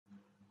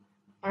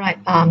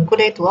Alright, good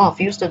day to all of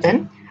you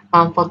students.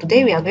 For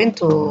today, we are going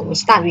to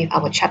start with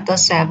our chapter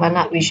 7,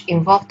 which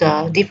involve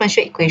the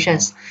differential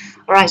equations.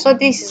 Alright, so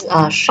this is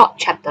a short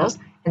chapters,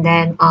 and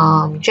then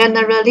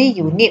generally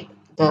you need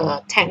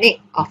the technique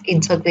of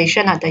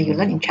integration that you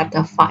learn in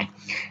chapter 5.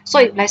 So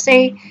if let's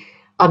say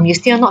you're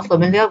still not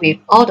familiar with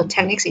all the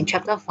techniques in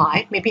chapter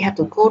 5, maybe you have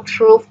to go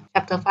through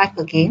chapter 5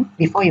 again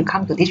before you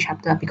come to this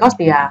chapter because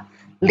they are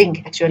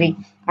linked actually.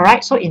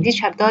 Alright, so in this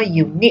chapter,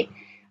 you need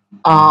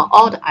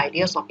all the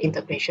ideas of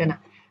integration.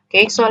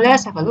 Okay, so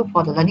let's have a look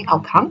for the learning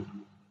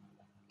outcome.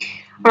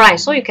 Alright,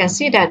 so you can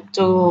see that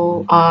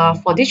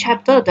for this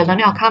chapter, the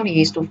learning outcome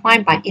is to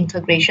find by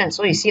integration.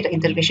 So you see the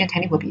integration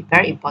technique will be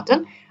very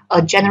important.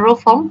 A general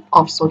form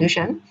of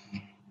solution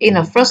in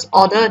a first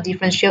order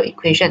differential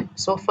equation.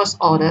 So first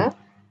order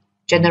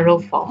general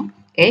form,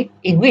 okay,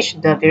 in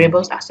which the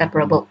variables are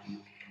separable.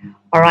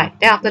 Alright,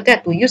 then after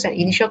that, to use an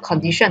initial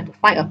condition to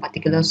find a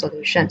particular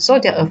solution. So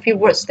there are a few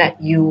words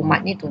that you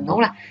might need to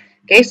know.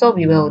 Okay, so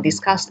we will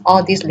discuss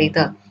all this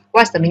later.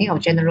 What's the meaning of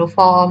general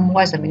form?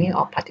 What's the meaning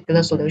of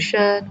particular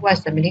solution?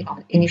 What's the meaning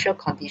of initial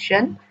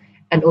condition?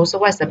 And also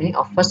what's the meaning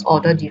of first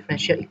order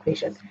differential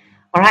equation?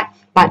 Alright,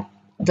 but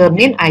the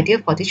main idea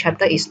for this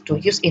chapter is to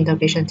use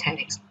integration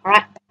techniques.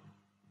 Alright,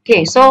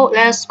 okay, so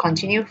let's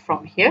continue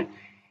from here.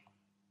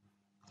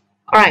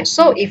 Alright,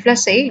 so if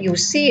let's say you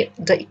see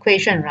the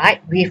equation,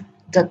 right, with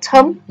the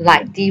term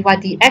like dy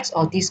dx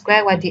or d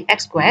square y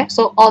dx square,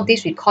 so all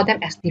these we call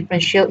them as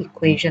differential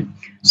equation.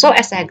 So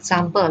as an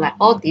example, like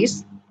all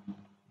these,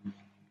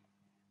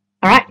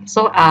 alright,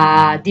 so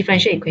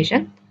differential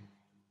equation,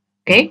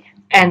 okay,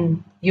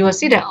 and you will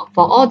see that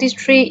for all these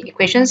three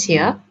equations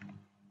here,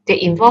 they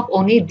involve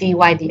only dy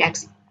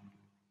dx.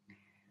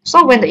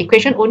 So when the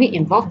equation only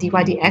involve dy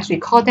dx, we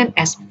call them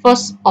as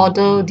first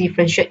order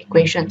differential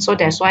equation. So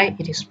that's why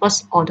it is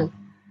first order.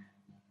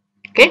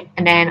 Okay,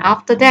 and then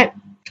after that,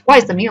 what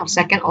is the meaning of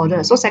second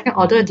order? So second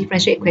order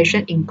differential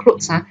equation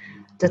includes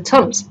the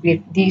terms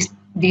with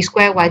d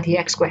square y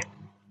dx square.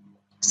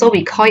 So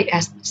we call it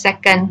as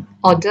second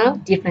order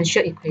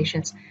differential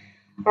equations.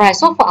 Alright,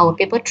 so for our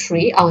paper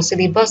 3, our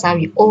syllabus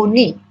we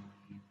only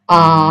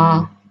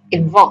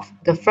involve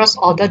the first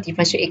order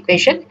differential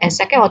equation, and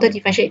second order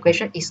differential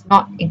equation is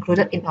not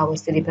included in our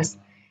syllabus.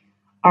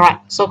 Alright,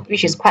 so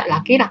which is quite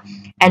lucky.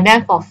 And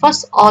then for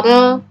first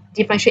order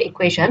differential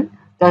equation,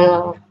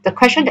 the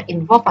question that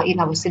involved in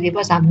our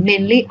syllabus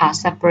mainly are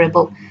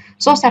separable.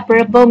 So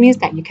separable means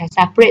that you can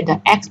separate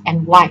the x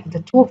and y, the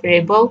two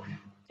variables,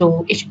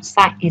 to each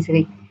side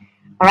easily.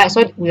 Alright,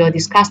 so we will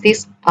discuss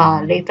this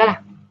later,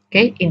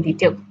 okay, in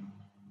detail.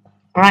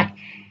 Alright,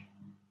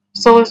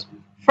 so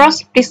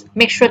first, please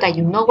make sure that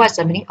you know what's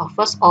the meaning of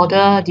first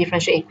order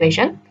differential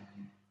equation.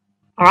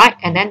 Alright,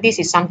 and then this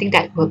is something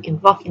that will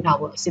involve in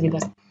our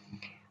syllabus.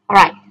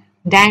 Alright,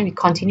 then we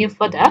continue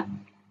further.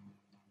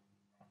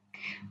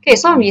 Okay,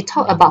 so we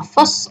talk about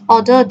first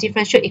order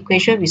differential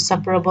equation with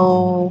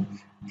separable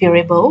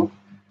variable,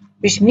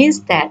 which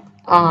means that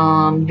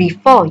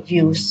before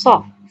you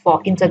solve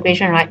for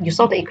integration, right, you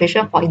solve the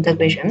equation for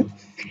integration,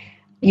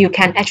 you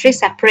can actually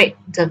separate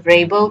the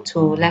variable to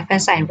left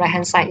hand side and right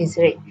hand side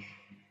easily.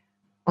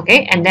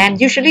 Okay, and then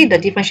usually the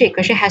differential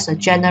equation has a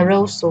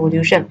general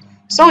solution.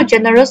 So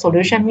general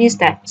solution means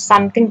that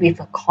something with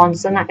a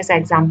constant, as an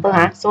example,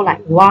 so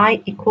like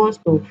y equals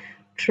to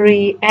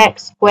 3x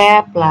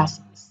squared plus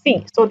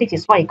c. So this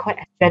is what we call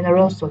a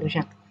general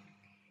solution.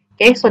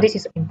 Okay, so this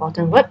is an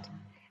important word.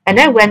 And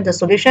then when the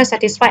solution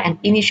satisfies an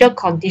initial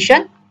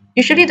condition,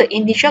 usually the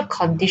initial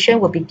condition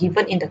will be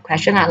given in the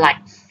question, like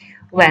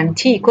when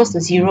t equals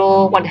to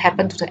 0, what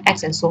happened to the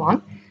x and so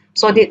on.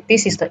 So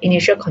this is the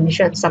initial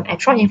condition, some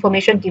extra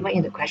information given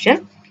in the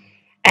question.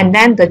 And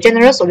then the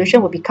general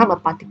solution will become a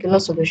particular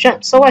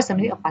solution. So what's the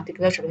meaning of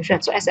particular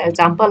solution? So as an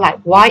example,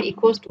 like y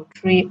equals to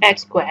 3x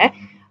squared,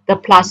 the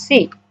plus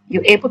c,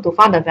 you're able to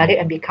find the value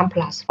and become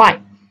plus 5.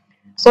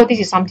 So this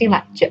is something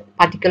like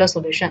particular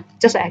solution,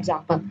 just an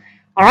example.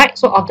 Alright,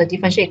 so of the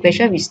differential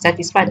equation, we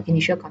satisfy the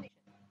initial condition.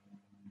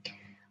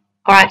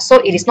 Alright, so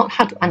it is not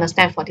hard to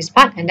understand for this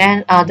part. And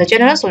then the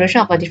general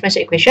solution of a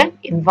differential equation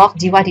involves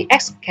dy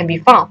dx can be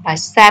found by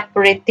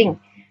separating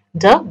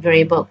the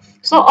variable.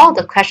 So all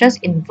the questions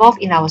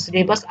involved in our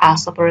syllabus are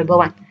separable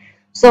one.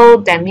 So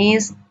that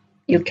means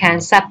you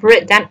can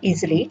separate them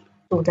easily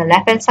to the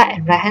left hand side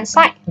and right hand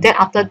side. Then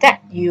after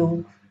that,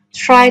 you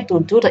try to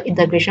do the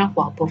integration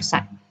for both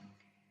sides.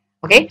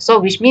 Okay, so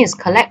which means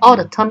collect all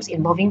the terms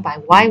involving by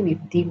y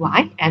with dy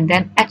and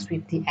then x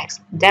with dx.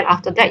 Then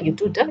after that, you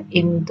do the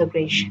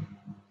integration.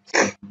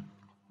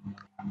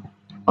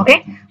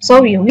 Okay,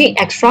 so you need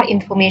extra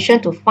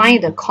information to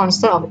find the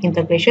constant of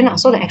integration.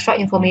 So the extra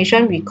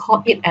information, we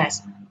call it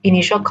as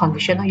initial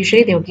condition.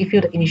 Usually they will give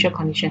you the initial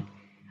condition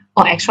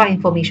or extra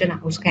information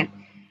also can.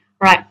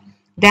 Right,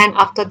 then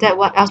after that,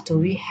 what else do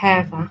we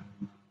have?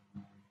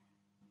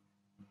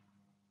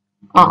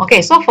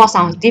 Okay, so for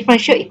some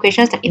differential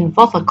equations that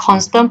involve a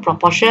constant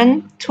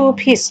proportion, two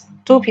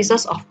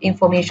pieces of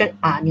information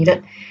are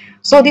needed.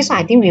 So this one,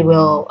 I think we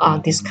will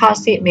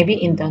discuss it maybe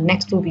in the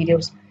next two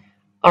videos.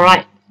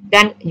 Alright,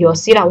 then you'll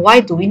see that why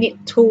do we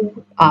need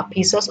two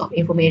pieces of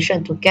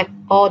information to get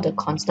all the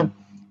constant.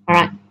 All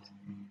right.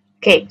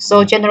 Okay,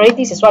 so generally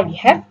this is what we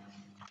have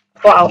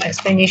for our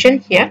explanation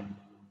here.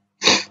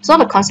 So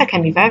the concept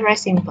can be very, very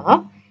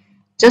simple,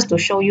 just to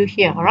show you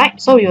here. All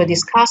right, so we will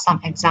discuss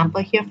some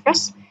example here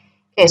first.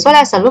 Okay, so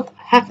let's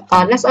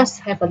us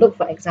have a look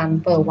for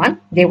example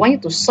 1. They want you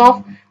to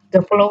solve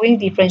the following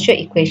differential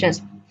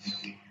equations.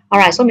 All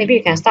right, so maybe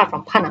you can start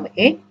from part number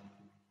A.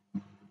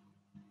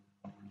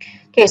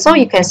 Okay, so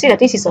you can see that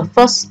this is a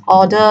first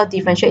order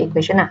differential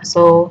equation.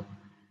 So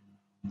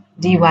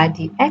dy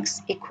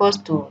dx equals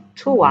to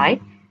 2y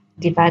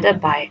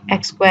divided by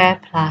x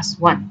squared plus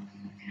 1.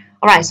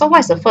 All right, so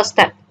what's the first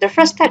step? The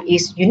first step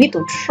is you need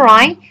to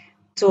try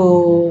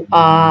to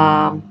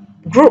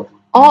group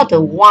all the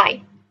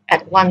y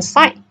at one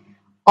side,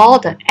 all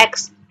the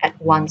x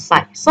at one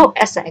side. So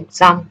as an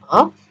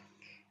example,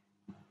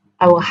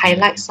 I will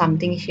highlight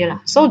something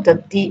here. So the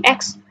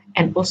dx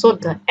and also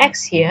the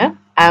x here,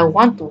 I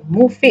want to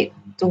move it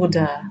to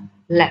the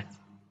left.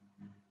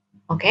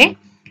 Okay,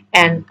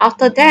 and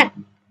after that,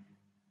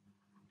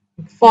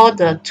 for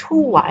the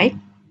 2y,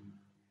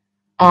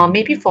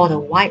 maybe for the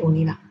y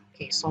only lah.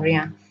 Okay, sorry.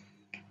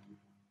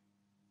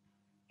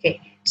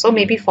 Okay, so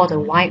maybe for the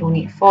y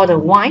only. For the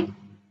y,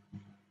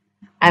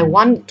 I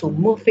want to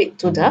move it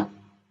to the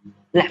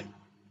left.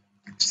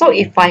 So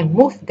if I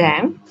move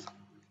them,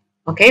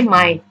 okay,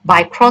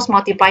 by cross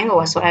multiplying or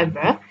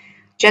whatsoever,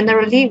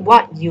 generally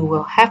what you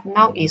will have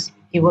now is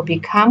it will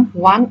become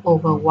 1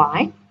 over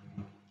y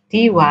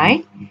dy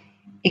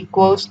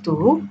equals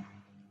to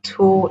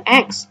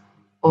 2x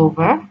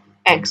over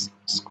x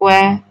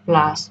squared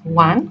plus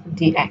 1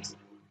 dx.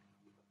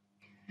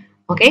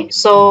 Okay,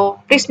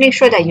 so please make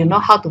sure that you know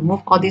how to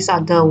move all these.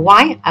 The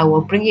y, I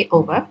will bring it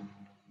over.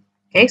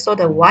 Okay, so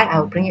the y, I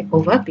will bring it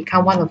over,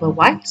 become 1 over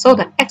y. So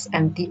the x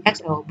and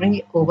dx, I will bring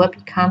it over,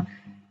 become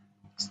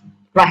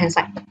right hand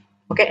side.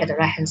 Okay, at the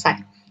right hand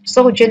side.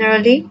 So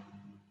generally,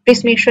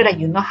 please make sure that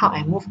you know how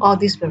I move all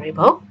these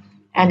variables.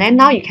 And then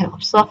now you can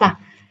observe that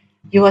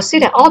you will see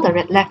that all the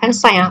left hand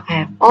side, I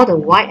have all the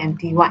y and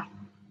dy.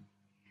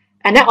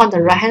 And then on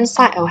the right hand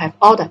side, I will have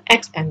all the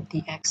x and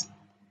dx.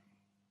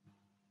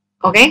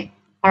 Okay,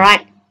 all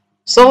right.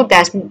 So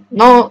there's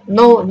no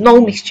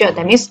mixture.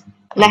 That means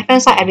left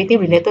hand side everything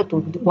related to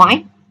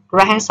y,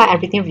 right hand side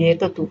everything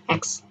related to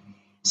x.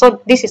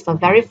 So this is the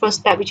very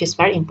first step, which is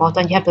very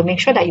important. You have to make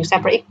sure that you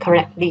separate it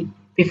correctly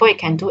before you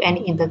can do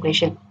any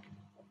integration.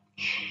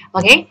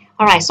 Okay,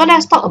 all right. So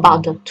let's talk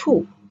about the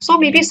 2. So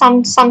maybe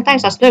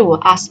sometimes a student will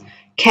ask,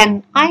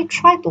 can I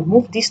try to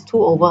move this 2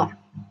 over?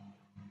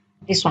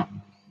 This one.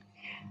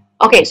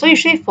 Okay, so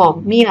usually for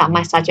me,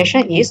 my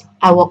suggestion is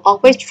I will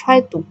always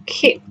try to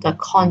keep the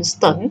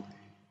constant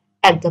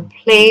at the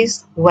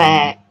place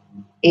where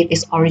it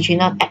is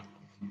original at.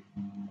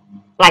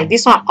 Like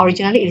this one,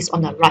 originally it is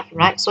on the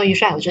right? So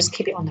usually I will just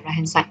keep it on the right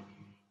hand side.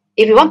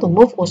 If you want to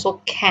move,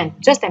 also can.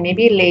 Just that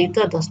maybe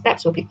later the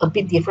steps will be a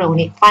bit different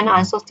only. Final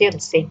answer still the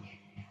same.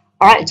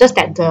 All right, just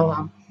that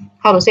the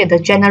the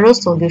general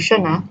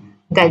solution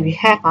that we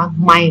have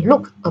might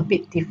look a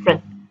bit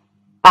different.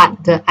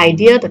 But the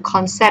idea, the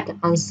concept, the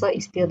answer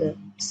is still the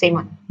same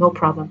one, no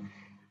problem.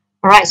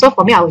 All right, so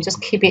for me, I will just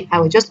keep it.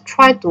 I will just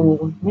try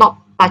to not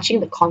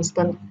touching the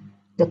constant,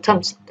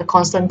 the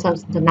constant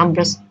terms, the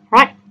numbers,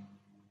 right?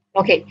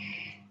 Okay,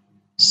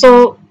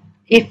 so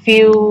if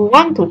you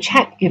want to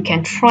check, you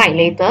can try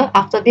later.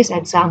 After this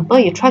example,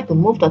 you try to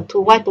move the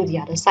 2y to the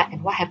other side,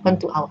 and what happened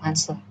to our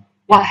answer?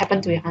 What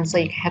happened to your answer?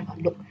 You can have a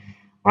look.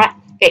 All right,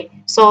 okay,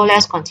 so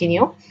let's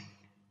continue.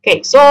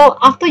 Okay, so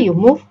after you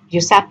move, you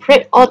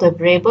separate all the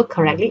variable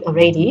correctly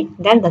already.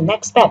 Then the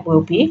next step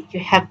will be you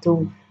have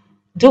to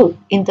do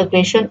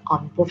integration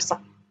on both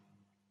sides.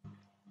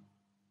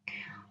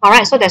 All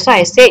right, so that's why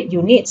I said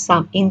you need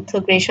some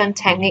integration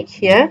technique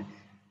here,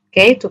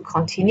 okay, to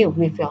continue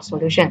with your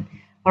solution.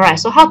 All right,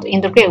 so how to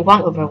integrate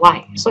 1 over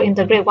y? So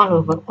integrate 1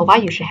 over y,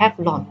 you should have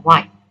ln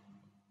y.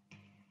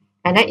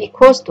 And then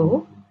equals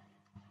to,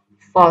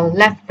 for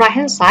right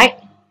hand side,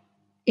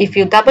 if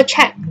you double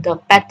check the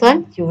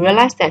pattern, you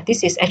realize that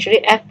this is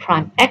actually f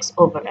prime x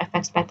over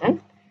fx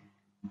pattern.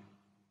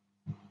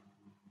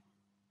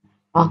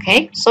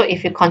 Okay, so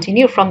if you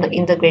continue from the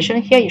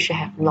integration here, you should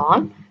have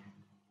ln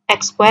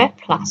x squared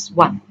plus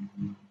 1.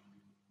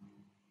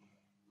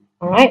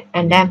 All right,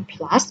 and then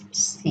plus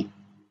c.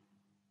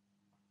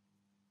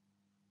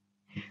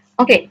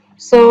 Okay,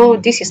 so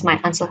this is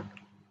my answer.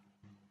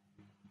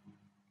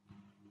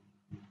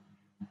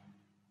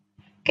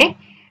 Okay,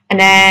 and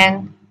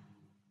then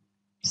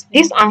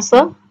this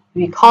answer,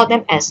 we call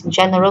them as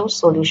general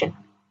solution.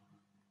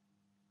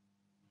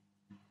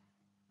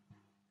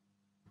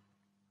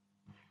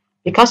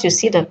 Because you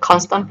see the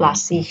constant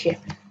plus c here.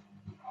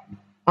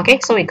 Okay,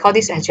 so we call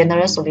this as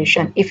general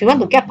solution. If you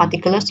want to get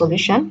particular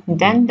solution,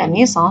 then that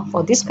means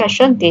for this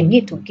question, they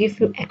need to give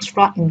you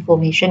extra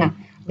information.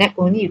 Then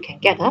only you can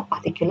get a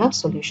particular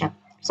solution.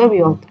 So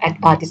we will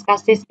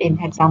discuss this in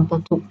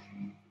example 2.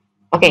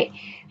 Okay,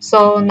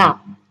 so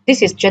now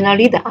this is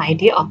generally the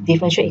idea of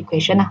differential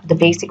equation, the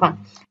basic one.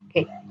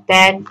 Okay,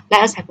 Then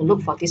let us have a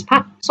look for this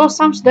part. So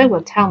some students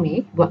will tell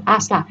me, will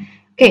ask lah,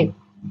 okay,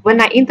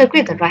 when I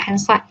integrate the right hand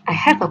side, I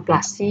have a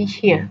plus c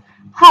here.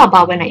 How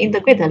about when I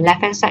integrate the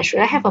left hand side, should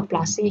I have a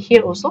plus c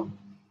here also?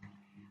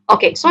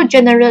 Okay, so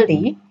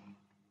generally,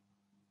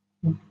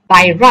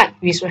 by right,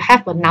 we should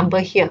have a number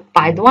here,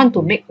 but I don't want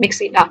to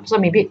mix it up, so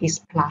maybe it is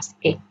plus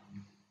a.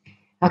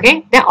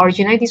 Okay, then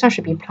originally this one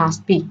should be plus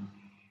b.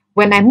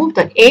 When I move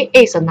the a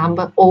is a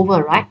number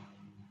over, right?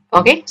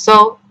 Okay,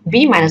 so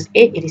b minus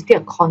a, it is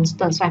still a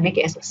constant, so I make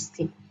it as a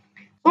c.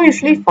 So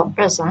usually for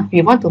us,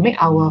 we want to make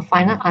our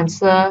final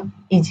answer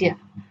easier.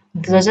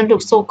 It doesn't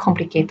look so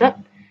complicated.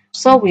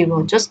 So we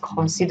will just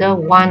consider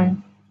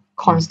one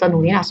constant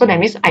only. So that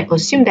means I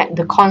assume that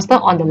the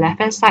constant on the left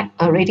hand side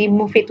already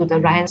move it to the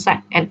right hand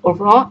side, and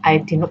overall I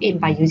denote it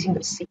by using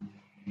the c.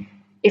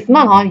 If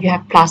not, you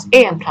have plus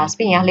a and plus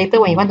b.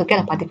 Later when you want to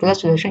get a particular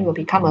solution, it will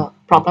become a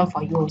problem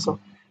for you also.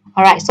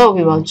 Alright, so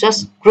we will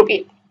just group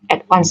it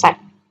at one side.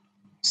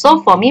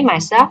 So for me,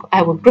 myself,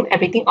 I will group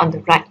everything on the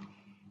right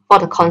for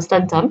the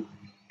constant term.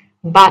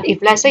 But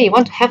if let's say you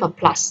want to have a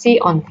plus c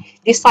on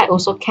this side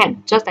also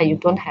can, just that you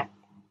don't have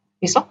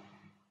this one,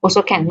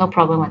 also can, no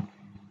problem.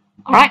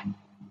 Alright,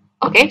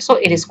 okay, so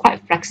it is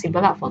quite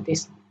flexible for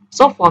this.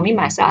 So for me,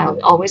 myself, I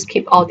will always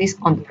keep all this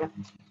on the right.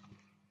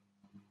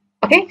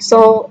 Okay,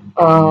 so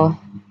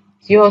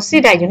you will see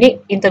that you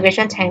need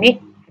integration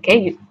technique.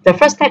 Okay, the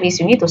first step is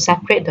you need to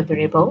separate the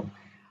variable.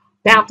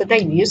 Then after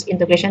that, you use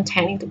integration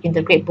technique to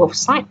integrate both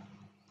sides.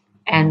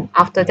 And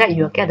after that,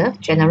 you'll get a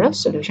general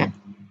solution.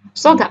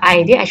 So the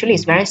idea actually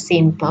is very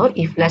simple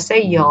if let's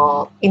say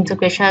your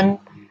integration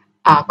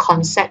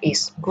concept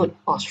is good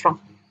or strong.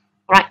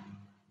 Alright.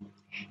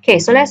 Okay,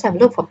 so let's have a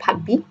look for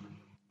part B.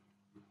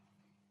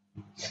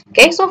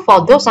 Okay, so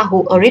for those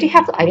who already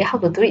have the idea how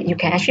to do it, you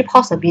can actually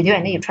pause the video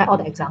and then you try all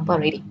the example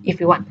already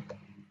if you want.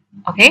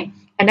 Okay,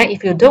 and then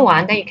if you don't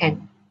want, then you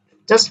can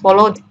just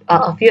follow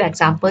a few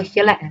examples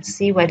here and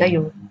see whether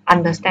you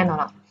understand or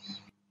not.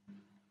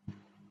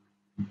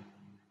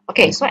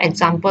 Okay, so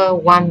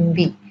example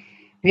 1b,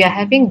 we are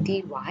having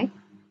dy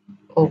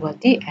over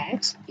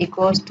dx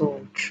equals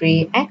to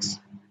 3x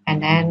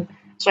and then,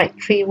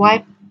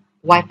 3y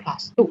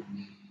plus 2.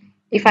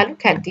 If I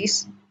look at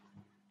this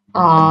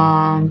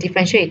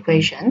differential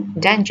equation,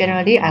 then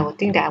generally I will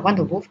think that I want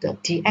to move the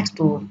dx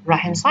to right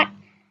hand side,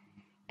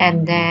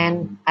 and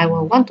then I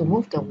will want to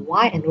move the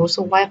y and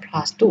also y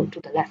plus 2 to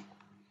the left.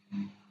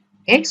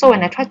 Okay, so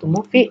when I try to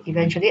move it,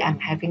 eventually I'm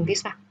having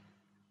this.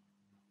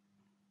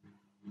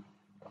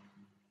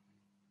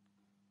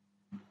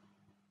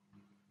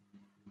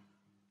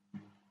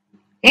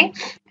 Okay,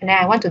 and then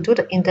I want to do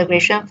the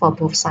integration for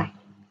both sides.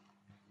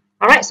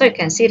 Alright, so you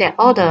can see that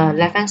all the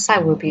left hand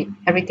side will be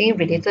everything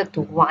related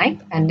to y,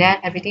 and then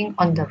everything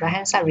on the right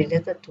hand side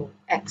related to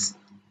x.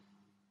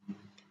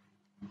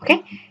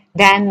 Okay,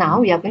 then now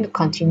we are going to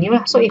continue.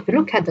 So if you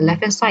look at the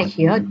left hand side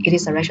here, it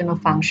is a rational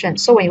function.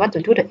 So when you want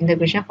to do the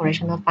integration for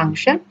rational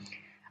function,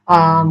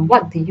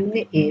 what you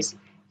need is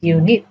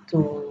you need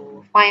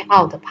to find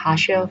out the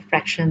partial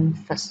fraction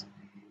first.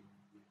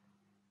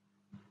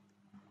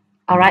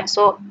 Alright,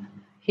 so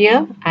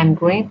here I'm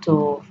going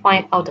to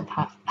find out the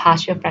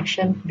partial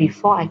fraction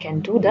before I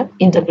can do the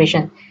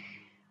integration.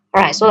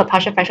 Alright, so the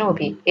partial fraction will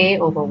be a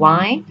over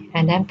y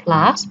and then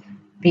plus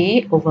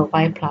b over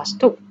y plus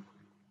 2.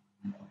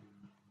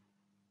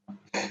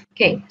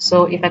 Okay,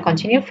 so if I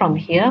continue from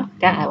here,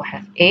 then I will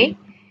have a,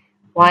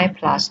 y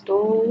plus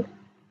 2,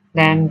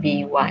 then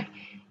by.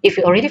 If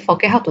you already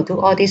forget how to do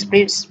all this,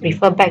 please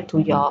refer back to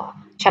your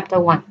chapter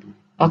 1,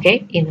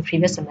 okay, in the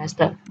previous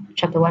semester,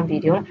 chapter 1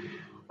 video.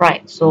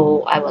 Right,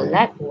 so I will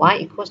let y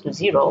equals to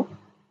 0.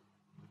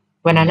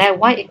 When I let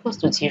y equals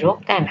to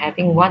 0, then I'm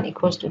having 1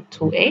 equals to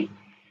 2a,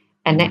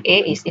 and then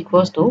a is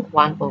equals to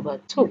 1 over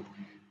 2.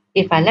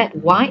 If I let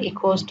y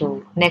equals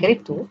to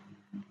negative 2,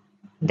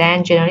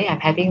 then generally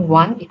I'm having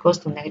 1 equals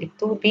to negative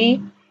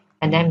 2b,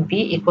 and then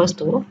b equals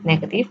to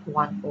negative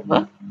 1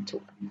 over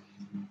 2.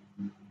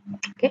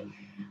 Okay,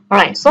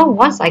 alright, so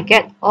once I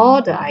get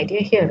all the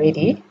idea here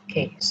already,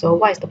 okay, so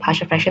what is the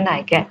partial fraction that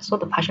I get? So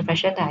the partial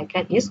fraction that I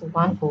get is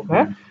 1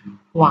 over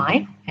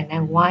y, and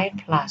then y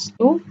plus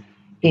 2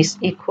 is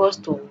equals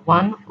to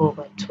 1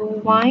 over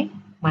 2y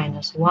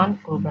minus 1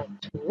 over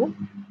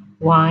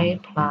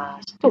 2y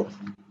plus 2.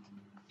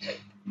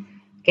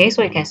 Okay,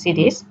 so you can see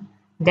this.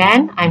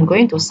 Then I'm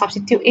going to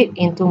substitute it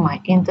into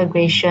my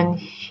integration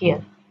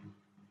here.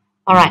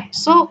 Alright,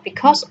 so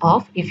because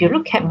of, if you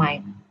look at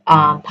my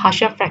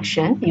partial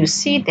fraction, you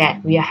see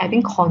that we are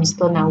having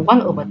constant now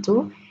 1 over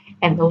 2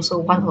 and also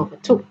 1 over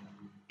 2.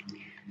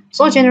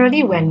 So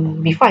generally,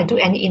 before I do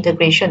any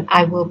integration,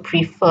 I will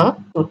prefer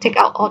to take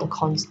out all the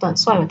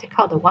constants. So I will take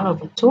out the 1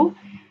 over 2,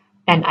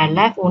 and I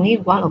left only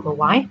 1 over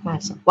y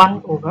minus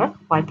 1 over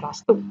y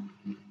plus 2.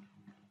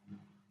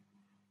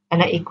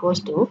 And that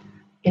equals to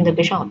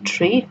integration of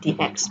 3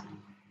 dx.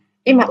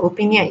 In my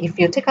opinion, if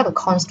you take out the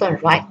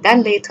constant, right,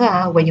 then later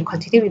when you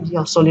continue with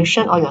your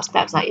solution or your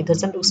steps, it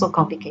doesn't look so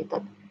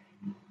complicated.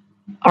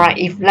 Alright,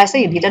 if let's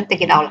say you didn't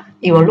take it out,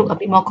 it will look a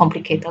bit more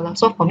complicated.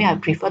 So for me, I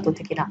prefer to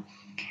take it out.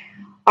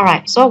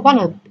 Alright, so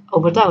 1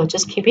 over 2, I will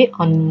just keep it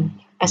on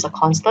as a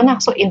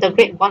constant. So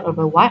integrate 1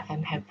 over y,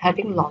 I'm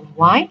having ln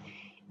y.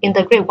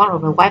 Integrate 1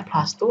 over y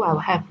plus 2, I will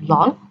have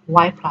ln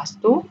y plus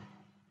 2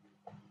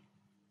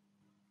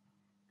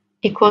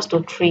 equals to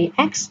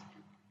 3x,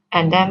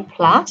 and then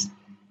plus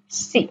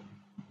c.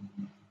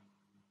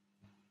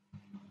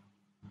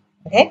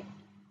 Okay,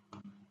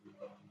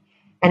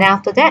 and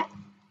after that,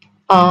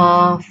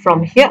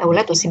 from here, I would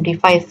like to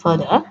simplify it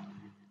further.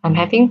 I'm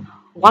having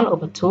 1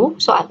 over 2,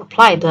 so I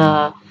apply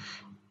the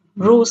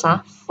rules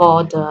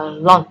for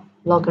the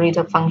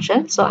logarithm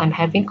function. So I'm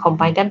having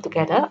combine them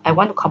together. I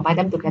want to combine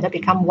them together,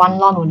 become 1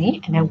 ln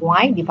only, and then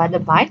y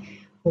divided by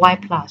y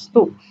plus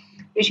 2,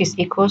 which is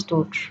equals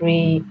to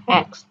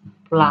 3x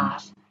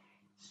plus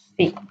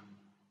c.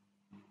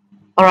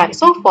 Alright,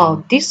 so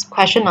for this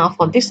question,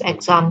 for this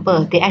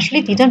example, they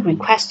actually didn't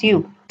request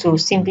you to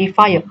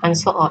simplify your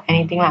answer or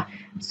anything.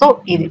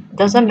 So it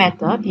doesn't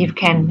matter. You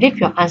can leave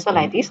your answer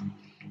like this.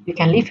 You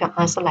can leave your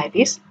answer like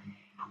this.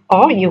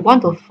 Or you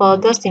want to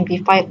further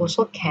simplify it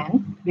also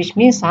can, which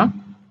means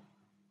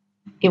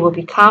it will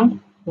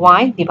become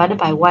y divided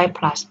by y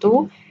plus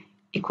 2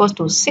 equals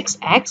to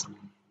 6x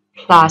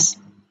plus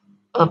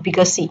a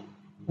bigger c.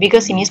 Bigger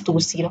c means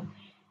 2c.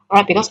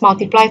 Alright, because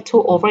multiply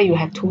 2 over, you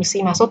have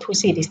 2c. So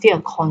 2c is still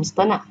a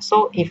constant.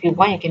 So if you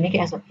want, you can make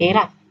it as an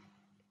a,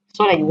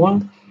 so that you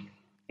won't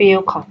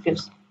feel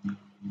confused.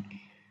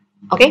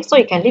 Okay, so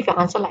you can leave your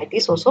answer like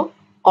this also.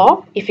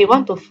 Or if you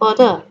want to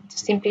further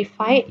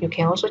simplify it, you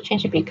can also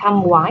change it,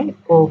 become y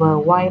over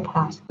y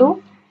plus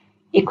 2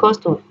 equals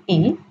to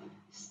e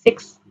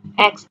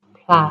 6x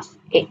plus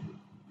a.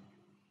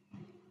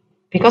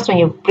 Because when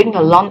you bring the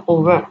ln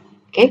over,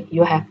 okay,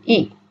 you have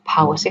e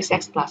power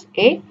 6x plus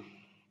a.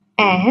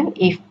 And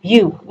if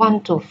you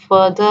want to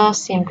further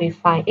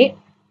simplify it,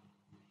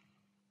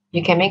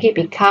 you can make it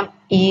become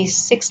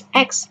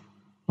e6x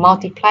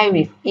multiply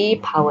with e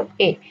power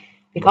a.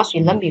 Because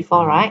you learned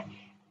before, right?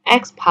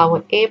 X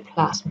power a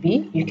plus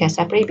b, you can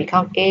separate,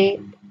 become a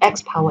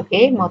x power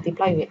a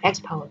multiply with x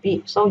power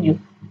b. So you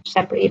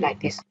separate it like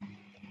this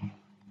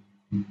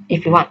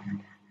if you want.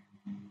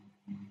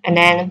 And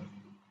then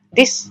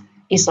this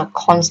is a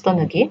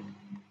constant again.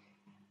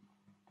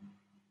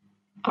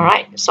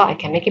 Alright, so I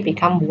can make it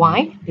become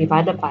y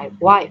divided by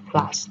y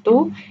plus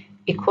 2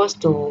 equals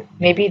to,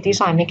 maybe this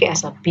one I make it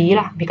as a b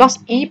because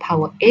e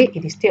power a,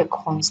 it is still a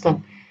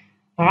constant.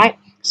 Alright,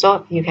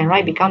 so you can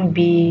write become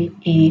b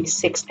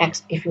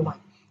e6x if you want.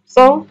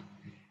 So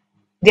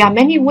there are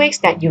many ways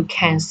that you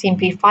can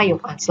simplify your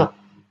answer.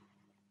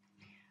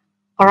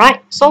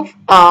 Alright, so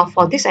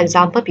for this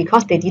example,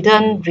 because they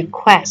didn't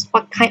request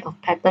what kind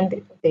of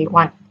pattern they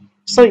want,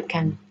 so you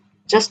can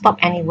just stop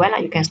anywhere.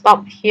 You can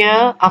stop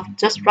here,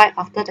 just right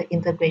after the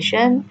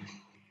integration.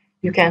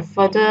 You can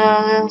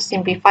further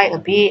simplify a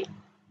bit,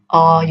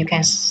 or you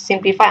can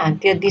simplify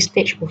until this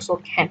stage also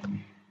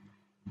can.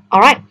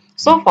 Alright,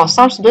 so for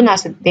some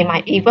students, they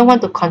might even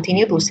want to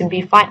continue to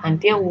simplify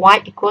until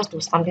y equals to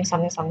something,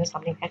 something, something,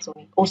 something x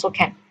only, also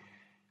can.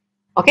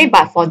 Okay,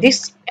 but for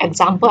this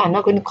example, I'm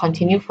not going to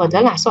continue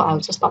further, so I'll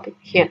just stop it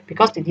here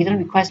because they didn't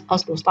request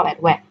us to stop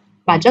at where.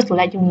 But just to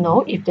let you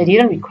know, if they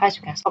didn't request,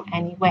 you can stop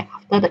anywhere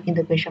after the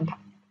integration part.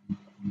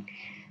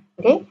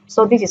 Okay,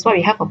 so this is what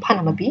we have for part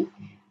number B.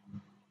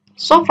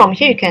 So from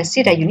here, you can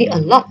see that you need a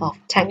lot of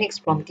techniques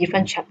from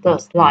different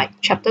chapters, like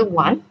chapter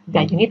 1,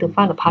 that you need to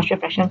find the partial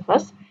fraction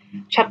first.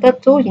 Chapter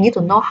 2, you need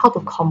to know how to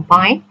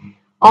combine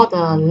all the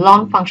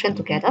ln function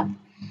together.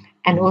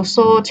 And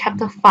also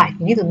chapter 5,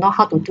 you need to know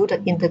how to do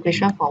the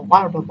integration for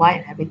 1 over y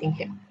and everything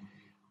here.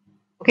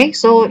 Okay,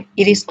 so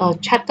it is a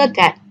chapter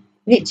that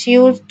needs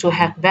you to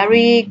have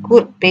very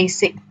good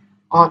basic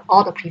on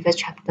all the previous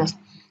chapters.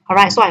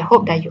 Alright, so I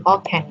hope that you all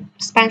can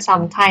spend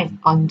some time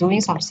on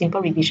doing some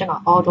simple revision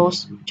on all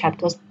those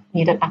chapters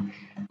needed.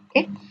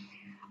 Okay,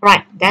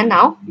 right, then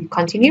now we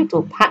continue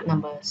to part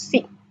number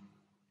C.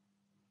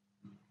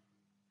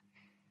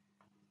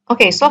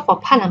 Okay, so for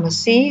part number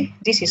C,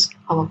 this is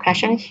our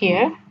question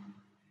here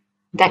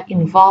that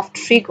involve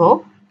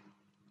trigo.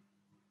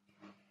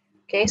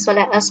 Okay, so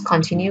let us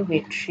continue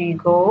with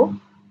trigo.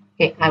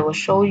 Okay, I will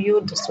show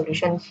you the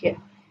solution here.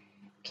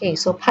 Okay,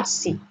 so part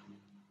C.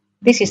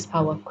 This is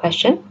our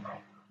question.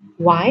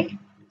 Y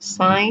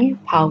sine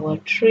power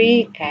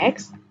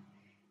 3x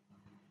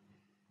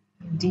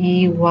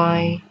dy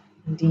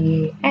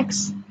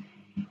dx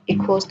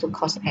equals to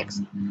cos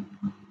x.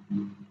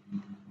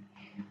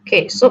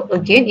 Okay, so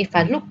again, if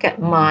I look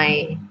at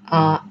my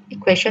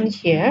equation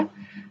here,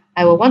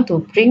 I will want to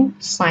bring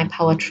sine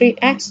power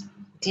 3x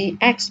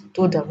dx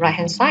to the right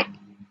hand side.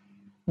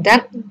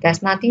 Then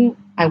there's nothing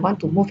I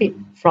want to move it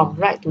from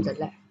right to the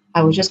left.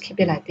 I will just keep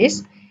it like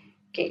this.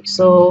 Okay,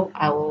 so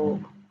I will,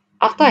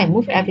 after I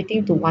move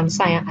everything to one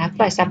side,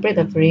 after I separate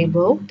the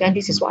variable, then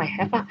this is what I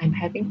have. I'm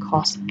having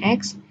cos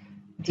x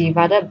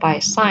divided by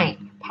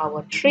sine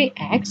power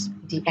 3x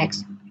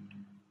dx.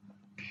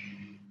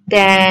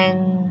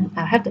 Then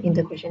I have the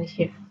integration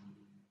here.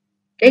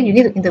 Okay, you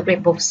need to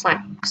integrate both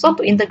sides. So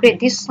to integrate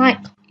this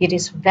side, it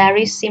is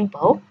very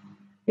simple,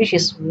 which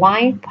is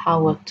y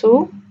power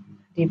 2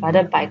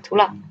 divided by 2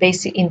 lah,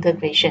 basic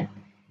integration.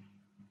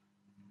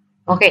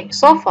 Okay,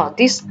 so for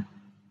this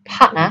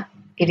part,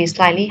 it is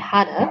slightly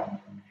harder.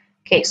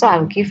 Okay, so I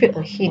will give you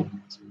a hint.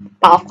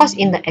 But of course,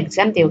 in the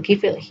exam, they will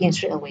give you a hint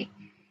straight away.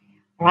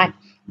 Alright,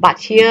 but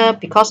here,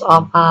 because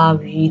of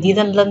we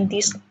didn't learn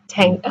this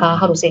thing,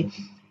 how to say,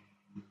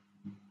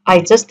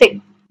 I just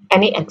take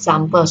any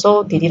example,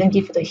 so they didn't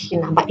give you the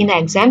hint. But in the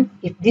exam,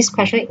 if this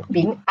question is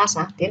being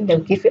asked, then they'll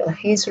give you a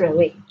hint straight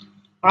away.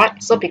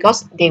 Alright, so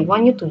because they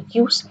want you to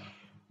use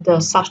the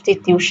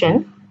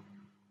substitution,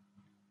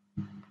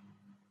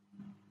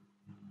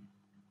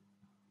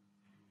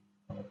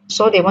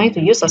 so they want you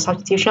to use a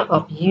substitution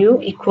of u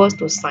equals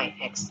to sine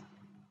x.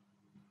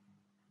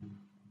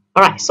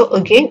 Alright, so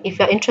again, if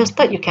you're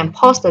interested, you can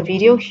pause the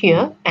video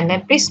here and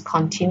then please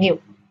continue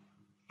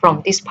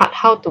from this part,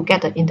 how to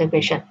get the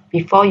integration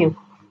before you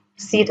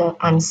see the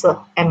answer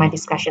and my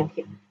discussion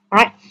here.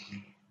 Alright,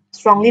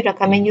 strongly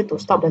recommend you to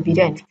stop the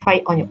video and try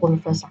it on your own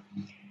first.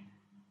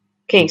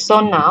 Okay, so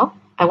now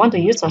I want to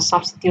use a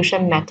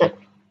substitution method.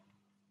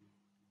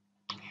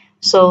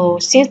 So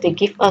since they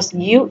give us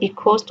u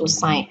equals to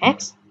sine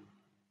x,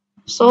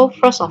 so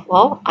first of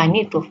all, I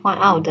need to find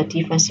out the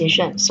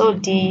differentiation. So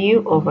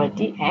du over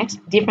dx,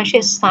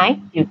 differentiate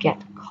sine, you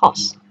get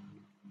cos.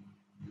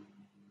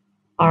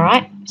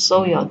 Alright,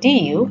 so your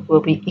du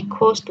will be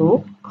equals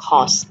to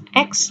cos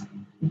x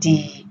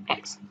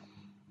dx.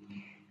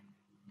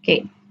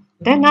 Okay,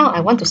 then now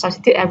I want to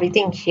substitute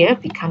everything here,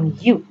 become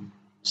u.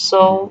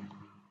 So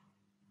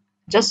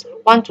just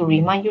want to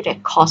remind you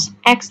that cos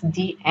x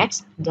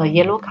dx, the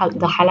yellow color,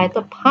 the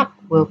highlighted part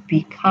will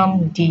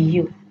become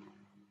du.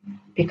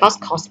 Because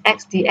cos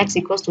x dx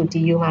equals to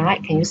du,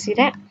 right? Can you see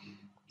that?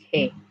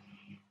 Okay.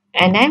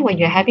 And then when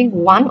you're having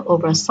 1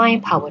 over sine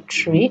power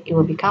 3, it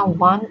will become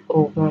 1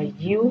 over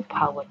u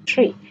power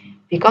 3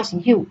 because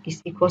u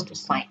is equals to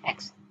sine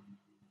x.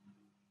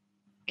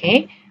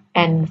 Okay,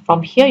 and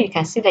from here you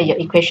can see that your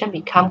equation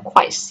become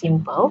quite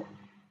simple,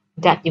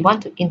 that you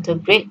want to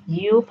integrate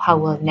u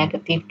power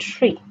negative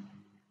 3.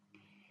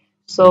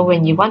 So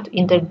when you want to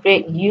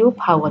integrate u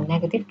power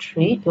negative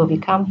 3, it will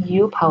become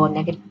u power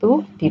negative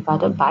 2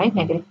 divided by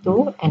negative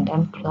 2 and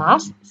then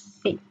plus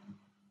c.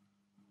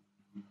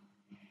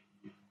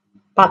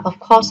 But of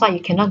course, you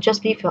cannot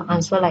just leave your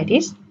answer like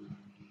this.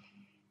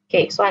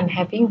 Okay, so I'm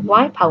having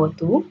y power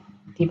 2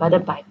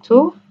 divided by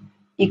 2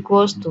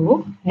 equals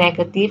to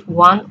negative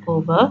 1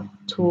 over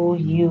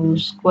 2u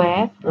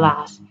squared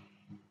plus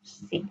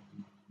c.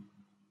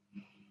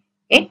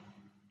 Okay,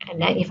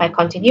 and then if I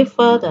continue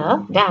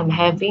further, then I'm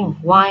having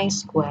y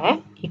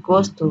squared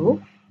equals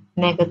to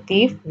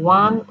negative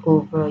 1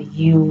 over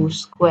u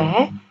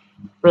squared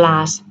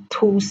plus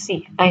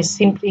 2c. I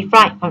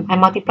simplify, I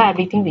multiply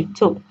everything with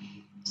 2.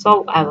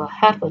 So I will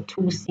have a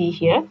 2c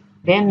here.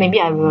 Then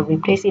maybe I will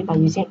replace it by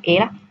using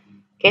a.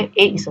 Okay,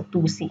 a is a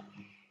 2c.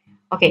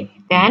 Okay,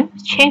 then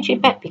change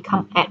it back,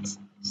 become x.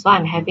 So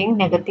I'm having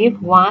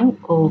negative 1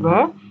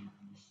 over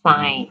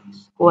sine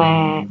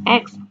square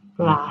x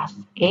plus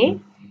a.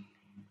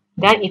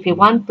 Then if you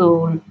want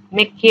to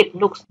make it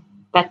look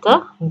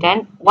better,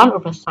 then 1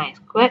 over sine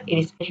squared, it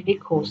is actually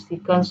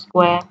cosecant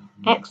square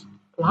x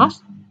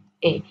plus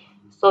a.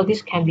 So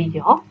this can be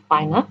your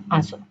final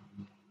answer.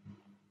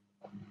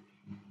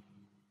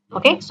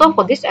 Okay, so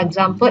for this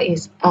example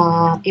is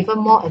even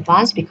more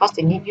advanced because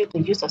they need you to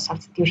use a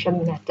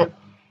substitution method.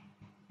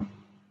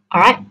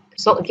 Alright,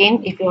 so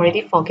again, if you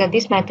already forget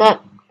this method,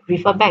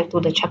 refer back to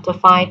the chapter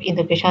 5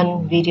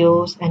 integration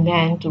videos and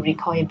then to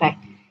recall it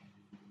back.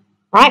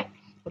 Right,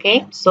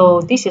 okay,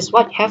 so this is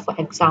what you have for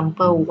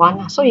example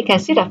 1. So you can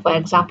see that for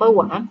example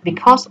 1,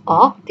 because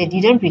of they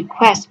didn't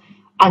request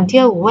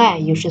until where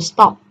you should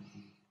stop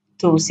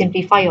to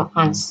simplify your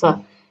answer.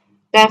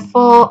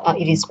 Therefore,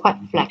 it is quite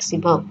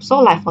flexible. So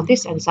like for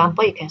this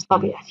example, you can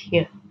stop it at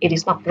here. It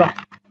is not right.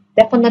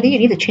 Definitely, you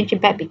need to change it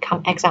back,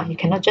 become x. You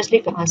cannot just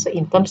leave your answer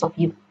in terms of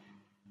u.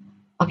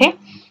 Okay,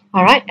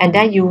 all right. And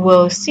then you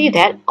will see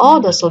that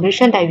all the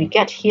solution that we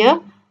get here,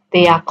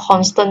 they are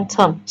constant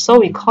term. So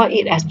we call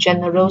it as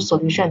general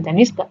solution. That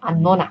means the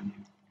unknown,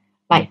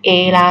 like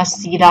a la,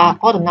 c la,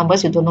 all the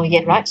numbers you don't know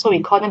yet, right? So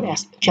we call them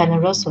as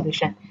general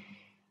solution.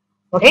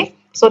 Okay,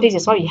 so this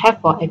is what we have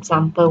for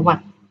example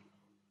 1.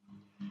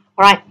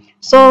 Alright,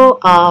 so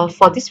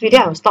for this video,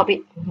 I will stop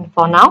it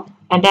for now.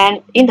 And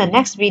then in the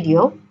next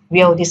video,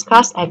 we'll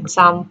discuss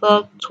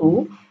example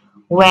 2,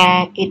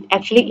 where it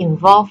actually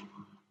involves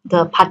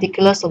the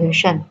particular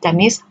solution. That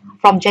means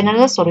from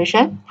general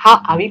solution,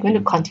 how are we going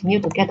to continue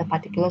to get the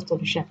particular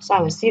solution? So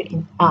I will see you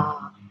in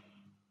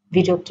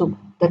video 2,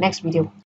 the next video.